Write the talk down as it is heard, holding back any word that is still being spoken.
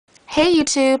Hey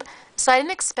YouTube! So I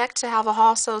didn't expect to have a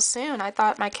haul so soon. I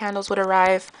thought my candles would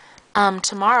arrive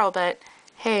tomorrow, but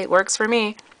hey, it works for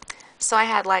me. So I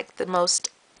had like the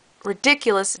most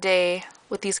ridiculous day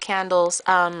with these candles.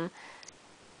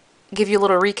 Give you a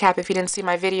little recap if you didn't see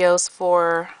my videos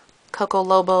for Coco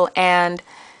Lobo and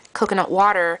coconut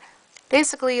water.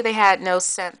 Basically, they had no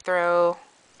scent throw,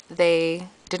 they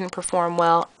didn't perform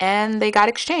well, and they got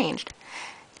exchanged.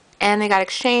 And they got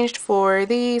exchanged for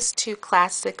these two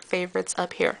classic favorites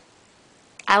up here.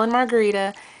 Island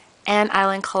Margarita and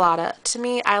Island Colada. To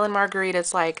me, Island Margarita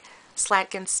is like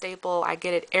Slatkin staple. I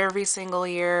get it every single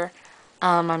year.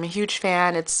 I'm a huge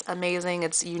fan. It's amazing.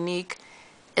 It's unique.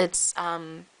 It's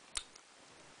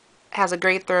has a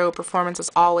great throw. Performance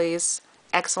is always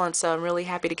excellent. So I'm really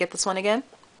happy to get this one again.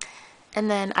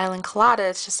 And then Island Colada,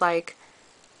 it's just like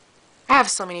I have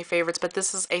so many favorites, but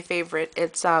this is a favorite.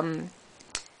 It's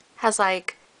has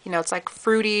like, it's like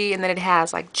fruity, and then it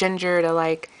has like ginger to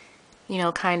like,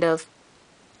 kind of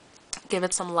give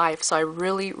it some life. So I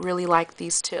really, really like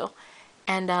these two.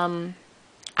 And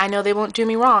I know they won't do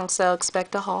me wrong, so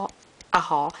expect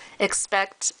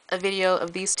expect a video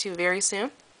of these two very soon.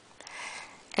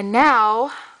 And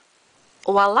now,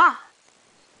 voila.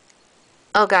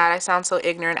 Oh God, I sound so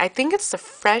ignorant. I think it's the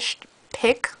Fresh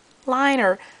Pick line,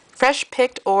 or Fresh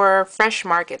Picked, or Fresh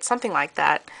Market, something like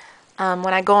that.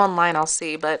 When I go online, I'll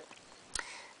see, but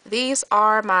these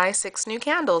are my 6 new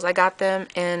candles. I got them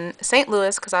in St.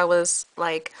 Louis because I was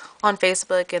like on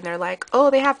Facebook and they're like, oh,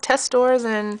 they have test stores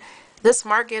in this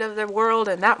market of the world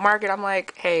and that market. I'm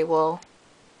like, hey, well,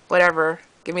 whatever.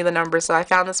 Give me the number. So I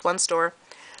found this one store.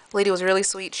 The lady was really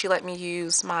sweet. She let me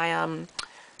use my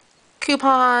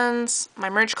coupons,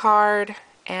 my merch card,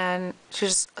 and she's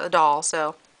just a doll.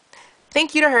 So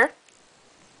thank you to her.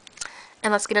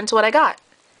 And let's get into what I got.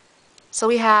 So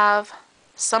we have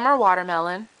Summer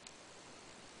Watermelon.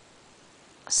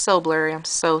 So blurry, I'm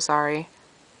so sorry.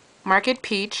 Market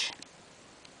Peach.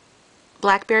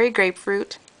 Blackberry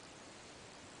Grapefruit.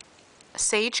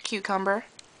 Sage Cucumber.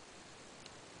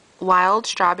 Wild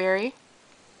Strawberry.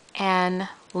 And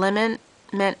Lemon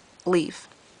Mint Leaf.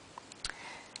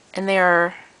 And they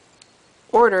are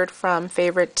ordered from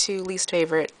favorite to least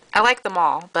favorite. I like them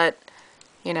all, but,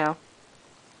 I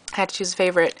had to choose a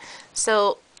favorite.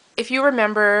 So, if you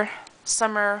remember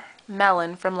Summer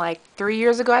Melon from like 3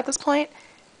 years ago at this point,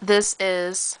 this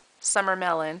is Summer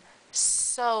Melon.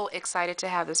 So excited to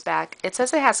have this back. It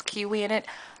says it has kiwi in it.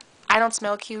 I don't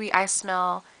smell kiwi. I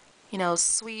smell,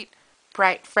 sweet,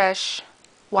 bright, fresh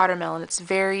watermelon. It's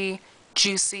very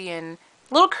juicy and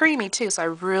a little creamy too. So I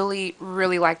really,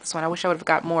 really like this one. I wish I would have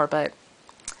got more, but,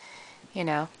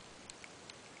 And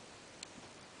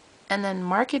then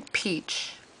Market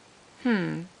Peach.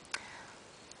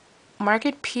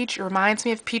 Market Peach reminds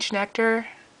me of Peach Nectar,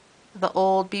 the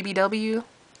old BBW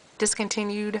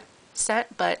discontinued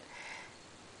scent, but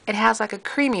it has like a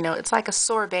creamy note. It's like a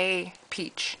sorbet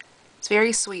peach. It's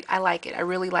very sweet. I like it. I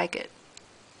really like it.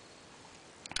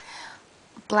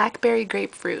 Blackberry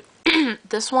Grapefruit.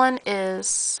 This one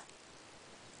is,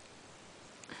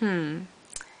 to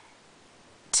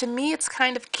me it's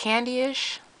kind of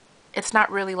candy-ish. It's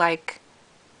not really like,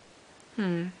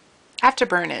 I have to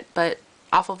burn it, but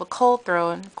off of a cold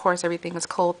throw, and of course everything is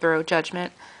cold throw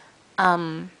judgment.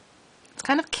 It's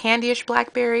kind of candy-ish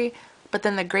blackberry, but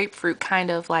then the grapefruit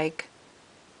kind of like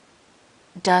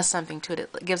does something to it.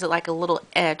 It gives it like a little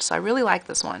edge, so I really like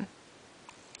this one.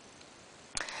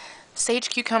 Sage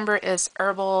Cucumber is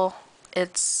herbal.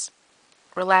 It's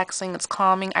relaxing. It's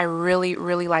calming. I really,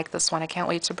 really like this one. I can't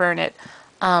wait to burn it.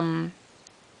 It's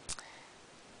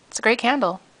a great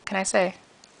candle, can I say?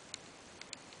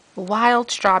 Wild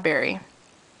Strawberry.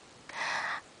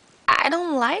 I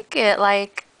don't like it.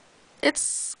 Like,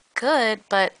 it's good,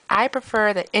 but I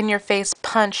prefer the in-your-face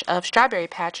punch of Strawberry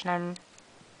Patch, and I'm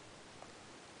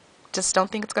just don't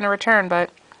think it's going to return.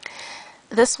 But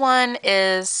this one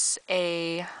is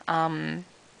a I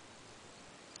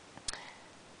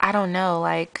don't know,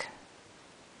 like,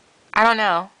 I don't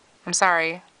know. I'm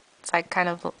sorry. It's like kind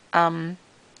of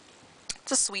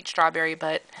it's a sweet strawberry,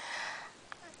 but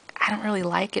I don't really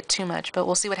like it too much, but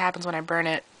we'll see what happens when I burn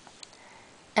it.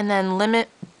 And then Lemon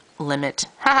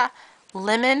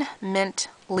Mint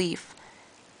Leaf.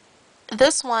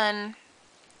 This one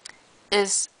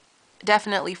is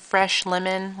definitely fresh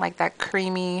lemon, like that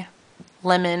creamy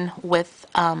lemon with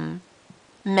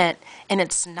mint, and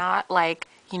it's not like,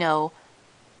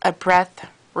 a breath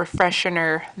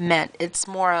refreshener mint. It's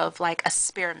more of like a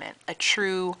spearmint, a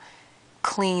true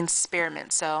clean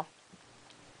spearmint. So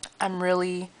I'm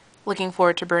really looking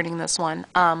forward to burning this one.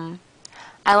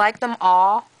 I like them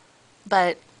all,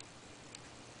 but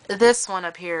this one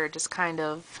up here just kind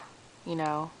of, you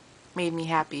know, made me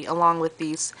happy, along with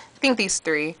these, I think these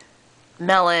three,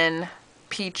 melon,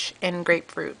 peach, and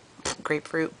grapefruit.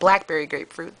 Grapefruit, blackberry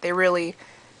grapefruit. They really,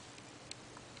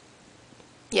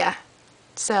 yeah.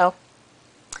 So,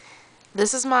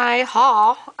 this is my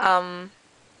haul.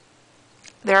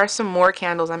 There are some more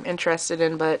candles I'm interested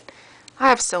in, but I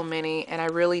have so many, and I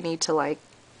really need to, like,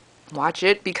 watch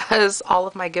it because all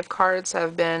of my gift cards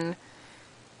have been,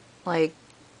 like,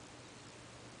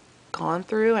 gone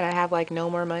through, and I have, like, no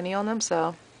more money on them,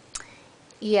 so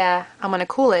yeah, I'm gonna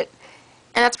cool it.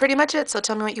 And that's pretty much it. So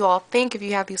tell me what you all think if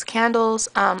you have these candles.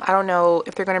 I don't know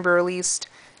if they're going to be released.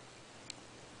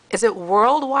 Is it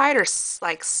worldwide or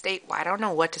like statewide? I don't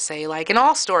know what to say. Like in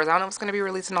all stores. I don't know if it's going to be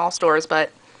released in all stores,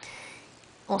 but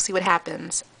we'll see what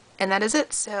happens. And that is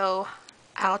it. So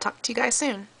I'll talk to you guys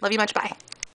soon. Love you much. Bye.